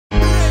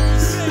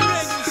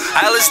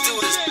Alright, let's do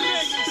this.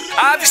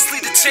 Obviously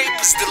the tape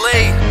is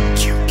delayed.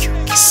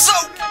 So,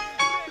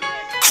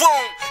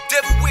 Crome,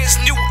 Devil Wears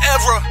New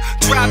Era,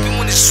 dropping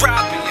when it's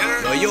dropping,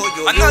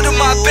 Another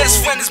my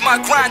best friend is my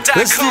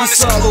grind.com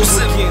exclusive.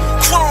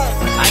 Crome,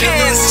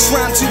 Quinze,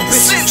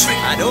 Centric.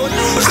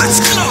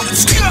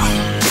 Let's go.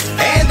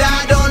 And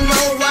I don't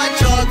know what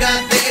you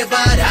got there,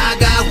 but I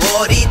got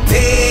what it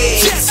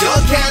takes. Yes. Your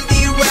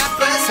candy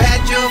rappers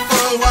had your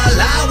phone while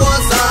I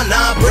was on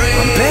a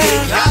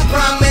break. I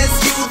promise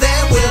you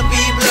there will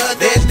be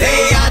blood the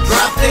day I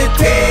drop the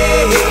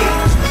tape.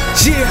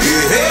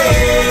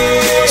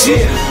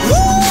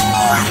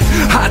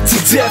 Hot to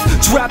death,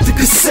 drop the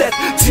cassette.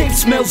 Tape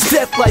smells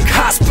death like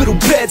hospital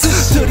beds.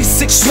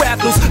 36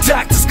 shrapnels,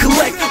 doctors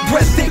collect.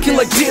 Breath thinking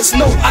like there's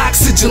no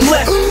oxygen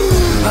left.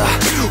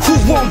 Who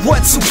won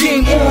what, so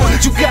game on.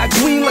 You got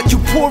green like you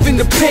pouring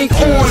the paint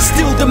on.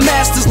 Still the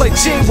masters like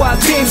Jay while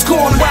Dame's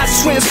gone. Watch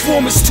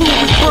Transformers 2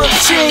 with birth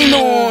chain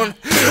on.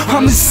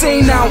 I'm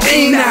insane now,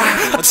 ain't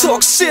I? I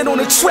talk shit on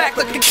the track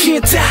like I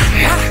can't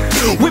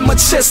die. With my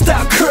chest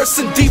out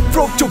cursing, deep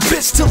throat your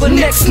bitch till the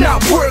neck's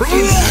not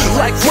working.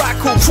 Like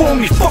Rocco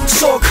Chrome,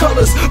 fucks all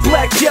colors.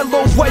 Black,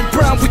 yellow, white,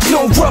 brown with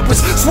no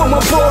rubbers. Swell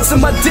my balls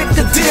and my dick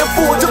the damn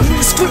for. Don't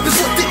need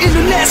scribbles like the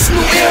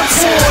international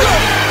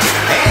airport.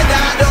 And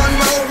I don't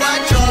know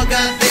what you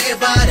got there,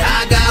 but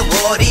I got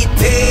what it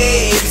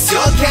takes.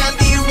 Your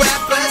candy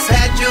rappers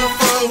had your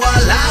phone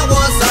while I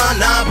was on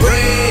a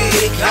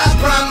break. I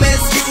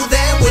promise you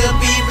there will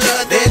be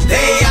blood the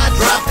day I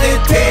drop the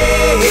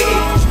tape.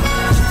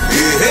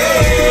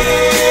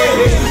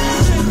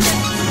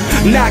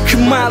 Knock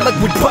him out like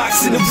we're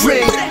boxing the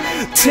ring.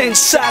 10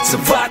 shots of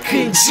vodka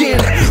and gin.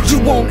 You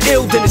won't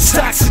ill, then it's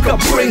toxic. I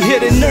bring here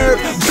the nerve.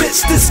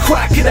 Bitch, this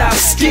crocodile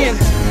skin.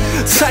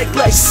 Tight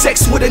like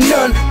sex with a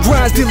nun.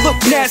 Grinds, they look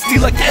nasty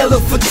like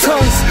elephant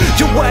tongues.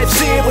 Your wife's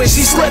here when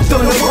she slept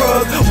on the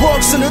rug.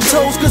 Walks on her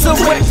toes cause her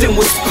rectum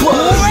was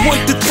plugged.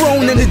 Want the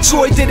throne and the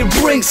joy that it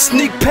brings.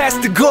 Sneak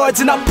past the guards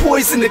and I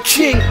poison the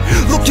king.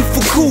 Looking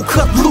for cool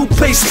cut Lupe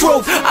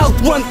stroke.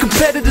 Outrun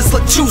competitors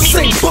like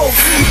Usain Bolt.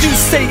 You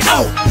say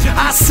out,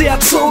 I say I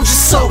told you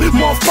so.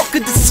 Motherfucker,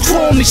 this is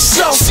Crome the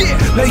show.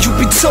 Now you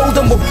be told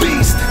I'm a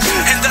beast.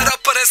 And that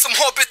up and some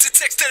hobbit to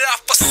text it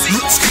off for see.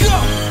 Let's go.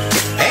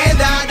 And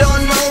I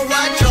don't know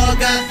what you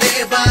got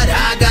there, but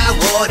I got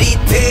what it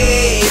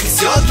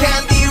takes. Your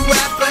candy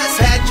rappers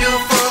had your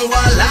phone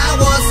while I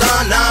was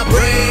on a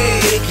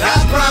break. I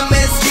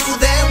promise you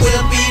there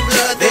will be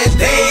blood the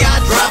day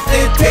I drop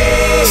the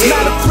tape. It's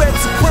not a threat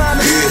to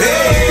promise.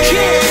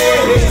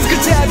 It's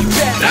good to have you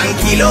back.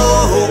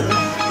 Tranquilo.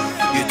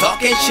 You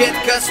talking shit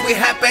cause we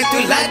happen to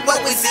like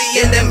what we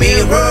see in the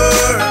mirror.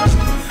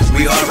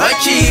 We are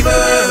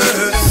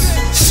achievers.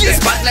 The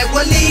spotlight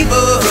will leave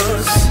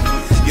us.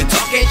 You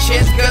talking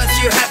shit cause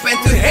you happen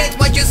to hate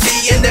what you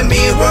see in the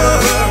mirror.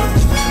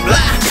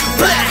 Blah,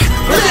 blah,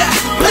 blah,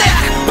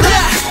 blah,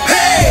 blah,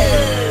 hey!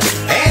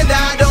 And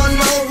I don't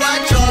know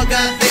what you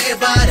got there,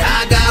 but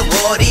I got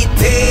what it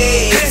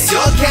takes.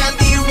 Your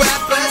candy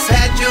rappers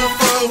had your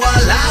phone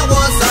while I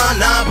was on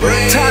a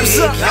break. Time's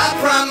up. I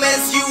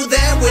promise you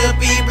there will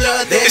be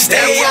blood the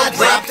day I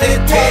drop the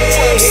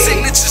tape.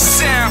 Signature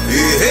sound. We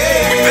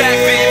back,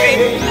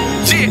 baby.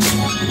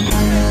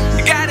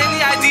 You got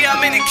any idea how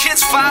many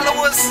kids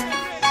follow us?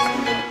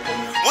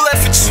 We'll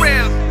left a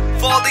trail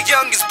for all the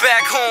youngest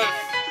back home.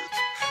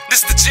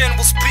 This the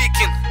general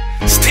speaking.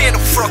 Stand the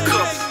fuck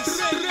up.